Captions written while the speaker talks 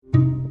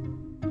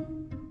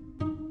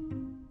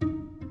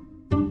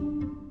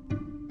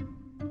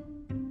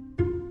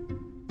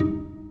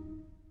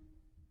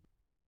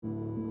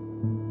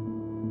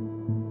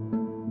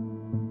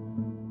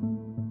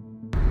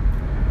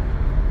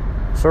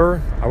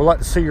Sir, I would like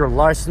to see your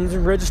license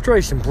and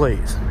registration,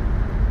 please.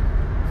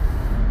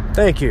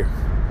 Thank you.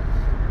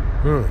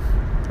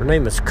 Her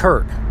name is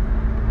Kurt.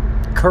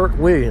 Kurt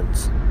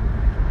Williams.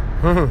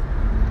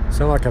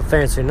 Sound like a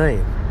fancy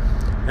name.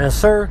 And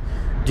sir,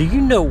 do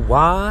you know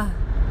why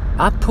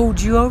I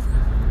pulled you over?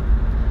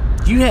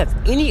 Do you have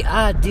any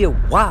idea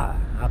why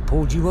I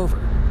pulled you over?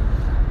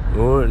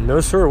 Oh,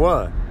 no, sir.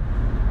 Why?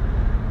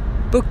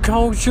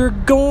 Because you're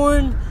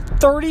going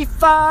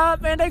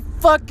 35 in a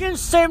fucking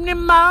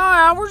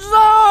 70-mile-an-hour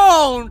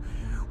zone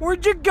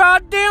with your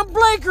goddamn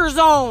blinkers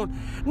on.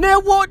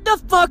 Now what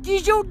the fuck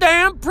is your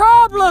damn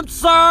problem,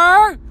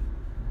 sir?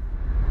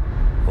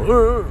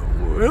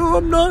 Well,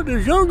 I'm not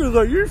as young as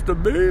I used to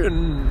be,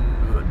 and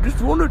I just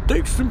want to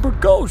take some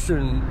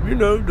precaution. You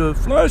know, the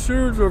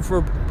flashers are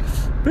for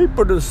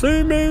people to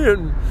see me,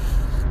 and,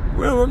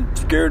 well, I'm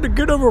scared to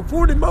get over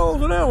 40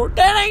 miles an hour.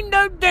 That ain't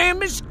no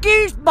damn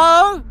excuse,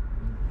 bo.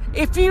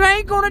 If you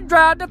ain't gonna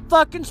drive the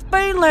fucking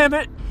speed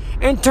limit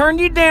and turn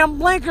your damn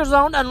blinkers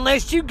on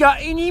unless you got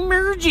any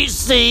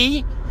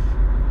emergency,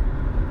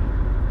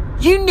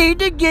 you need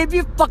to give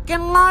your fucking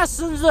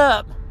license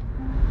up.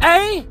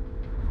 Eh?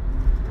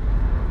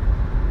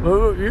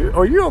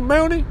 Are you a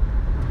Mountie?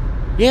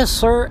 Yes,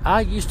 sir. I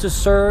used to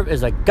serve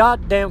as a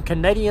goddamn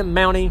Canadian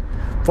Mountie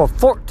for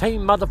 14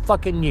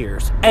 motherfucking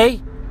years. Eh?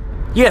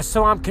 Yes,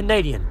 so I'm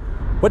Canadian.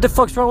 What the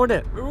fuck's wrong with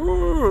that?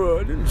 Oh,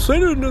 I didn't say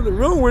there's nothing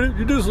wrong with it.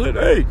 You just said,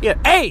 hey. Yeah,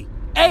 hey.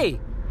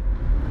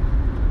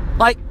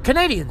 Like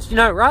Canadians, you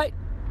know, right?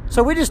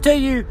 So we just tell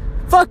you,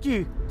 fuck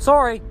you,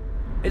 sorry,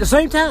 at the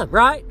same time,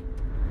 right?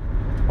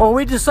 Or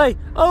we just say,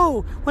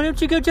 oh, why don't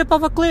you go jump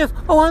off a cliff?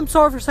 Oh, I'm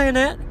sorry for saying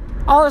that.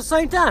 All at the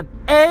same time,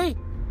 eh?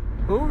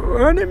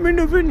 Oh, I didn't mean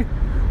to.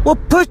 Well,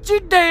 put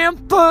your damn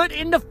foot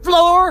in the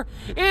floor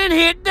and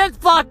hit that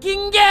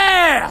fucking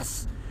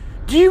gas.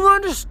 Do you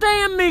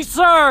understand me,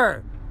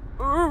 sir?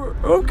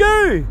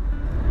 Okay.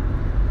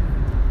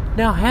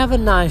 Now have a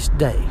nice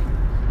day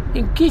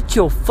and get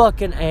your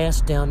fucking ass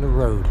down the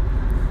road.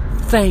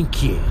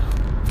 Thank you.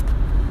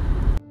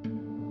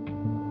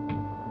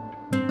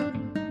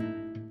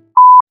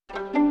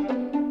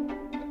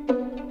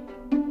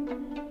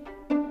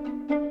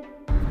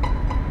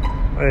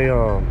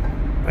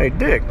 Hey,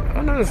 Dick,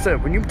 I noticed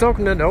that when you were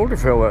talking to the older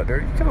fellow out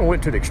there, you kind of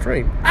went to the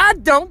extreme. I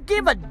don't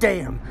give a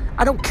damn.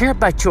 I don't care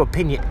about your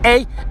opinion,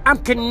 eh? I'm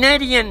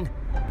Canadian,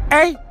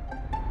 eh?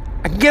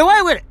 I can get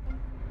away with it.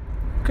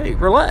 Okay,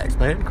 relax,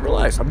 man.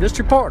 Relax. I'm just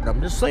your partner.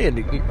 I'm just saying,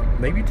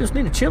 maybe you just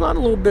need to chill out a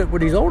little bit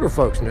with these older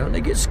folks now. They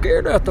get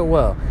scared after a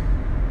while.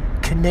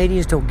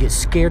 Canadians don't get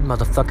scared,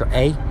 motherfucker,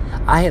 eh?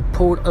 I have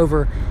pulled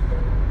over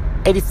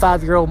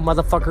 85-year-old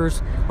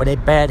motherfuckers with a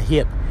bad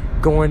hip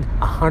going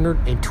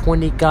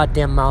 120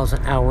 goddamn miles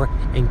an hour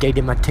and gave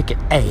them my ticket,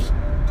 eh?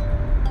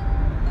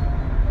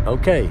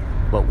 Okay,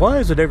 but why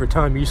is it every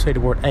time you say the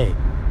word eh?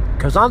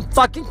 Because I'm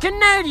fucking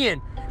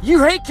Canadian.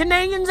 You hate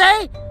Canadians,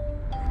 eh?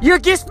 You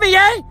against me,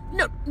 eh?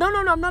 No,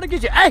 I'm not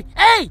against you. Hey,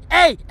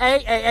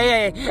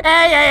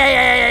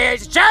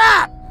 shut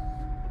up!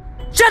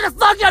 Shut the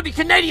fuck up, you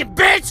Canadian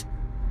bitch!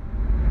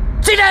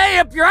 See that A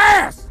up your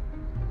ass!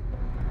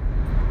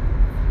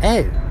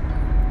 Oh,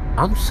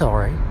 I'm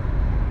sorry.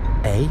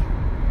 Eh?